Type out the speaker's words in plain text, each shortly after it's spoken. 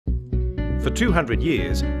For 200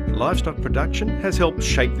 years, livestock production has helped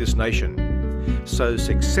shape this nation. So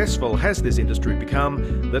successful has this industry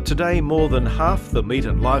become that today more than half the meat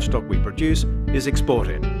and livestock we produce is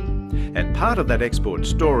exported. And part of that export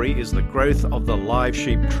story is the growth of the live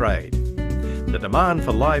sheep trade. The demand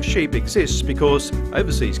for live sheep exists because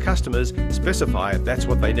overseas customers specify that's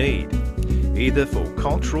what they need, either for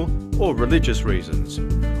cultural or religious reasons,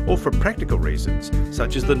 or for practical reasons,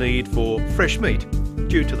 such as the need for fresh meat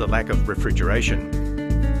due to the lack of refrigeration.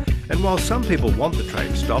 And while some people want the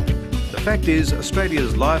trade stopped, the fact is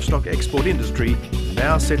Australia's livestock export industry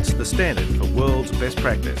now sets the standard for world's best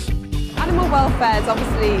practice. Animal welfare is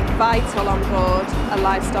obviously vital on board a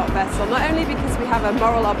livestock vessel, not only because we have a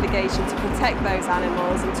moral obligation to protect those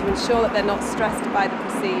animals and to ensure that they're not stressed by the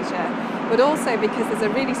procedure, but also because there's a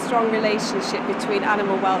really strong relationship between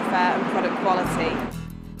animal welfare and product quality.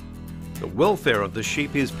 The welfare of the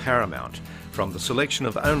sheep is paramount, from the selection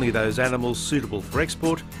of only those animals suitable for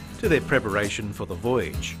export to their preparation for the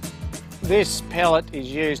voyage. This pellet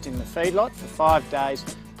is used in the feedlot for 5 days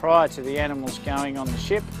prior to the animals going on the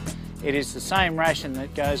ship. It is the same ration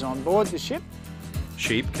that goes on board the ship.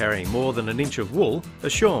 Sheep carrying more than an inch of wool are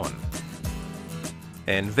shorn.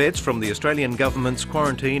 And vets from the Australian Government's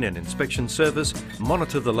Quarantine and Inspection Service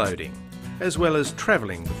monitor the loading, as well as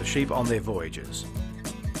travelling with the sheep on their voyages.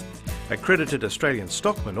 Accredited Australian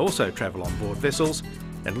stockmen also travel on board vessels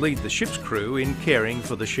and lead the ship's crew in caring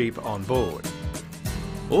for the sheep on board.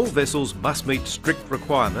 All vessels must meet strict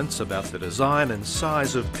requirements about the design and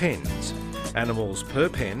size of pens, animals per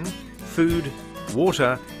pen, food,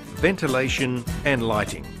 water, ventilation and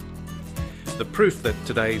lighting. The proof that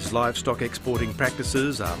today's livestock exporting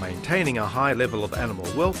practices are maintaining a high level of animal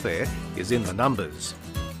welfare is in the numbers.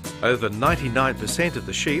 Over 99% of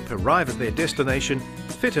the sheep arrive at their destination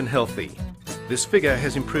fit and healthy. This figure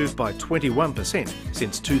has improved by 21%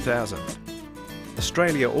 since 2000.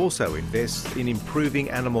 Australia also invests in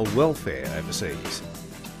improving animal welfare overseas.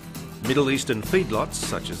 Middle Eastern feedlots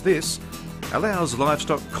such as this allows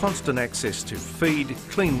livestock constant access to feed,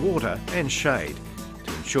 clean water and shade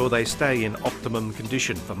to ensure they stay in optimum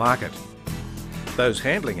condition for market. Those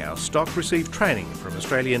handling our stock receive training from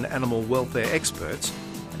Australian animal welfare experts,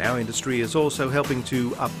 and our industry is also helping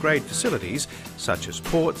to upgrade facilities such as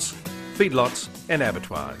ports, feedlots and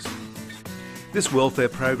abattoirs. This welfare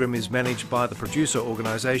program is managed by the producer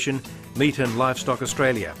organisation Meat and Livestock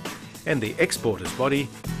Australia and the exporters body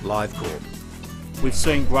LiveCorp. We've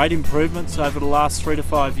seen great improvements over the last 3 to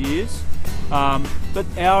 5 years, but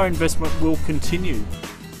our investment will continue.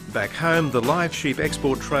 Back home, the live sheep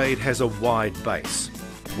export trade has a wide base.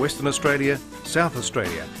 Western Australia, South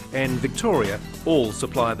Australia and Victoria all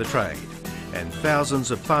supply the trade, and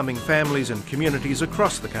thousands of farming families and communities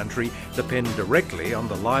across the country depend directly on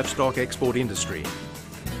the livestock export industry.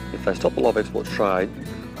 If they stop the live export trade,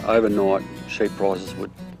 overnight sheep prices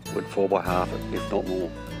would fall by half, if not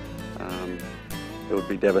more. It would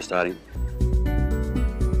be devastating.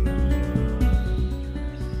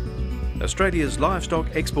 Australia's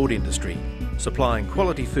livestock export industry, supplying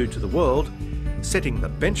quality food to the world, setting the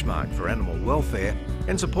benchmark for animal welfare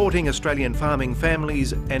and supporting Australian farming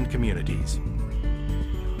families and communities.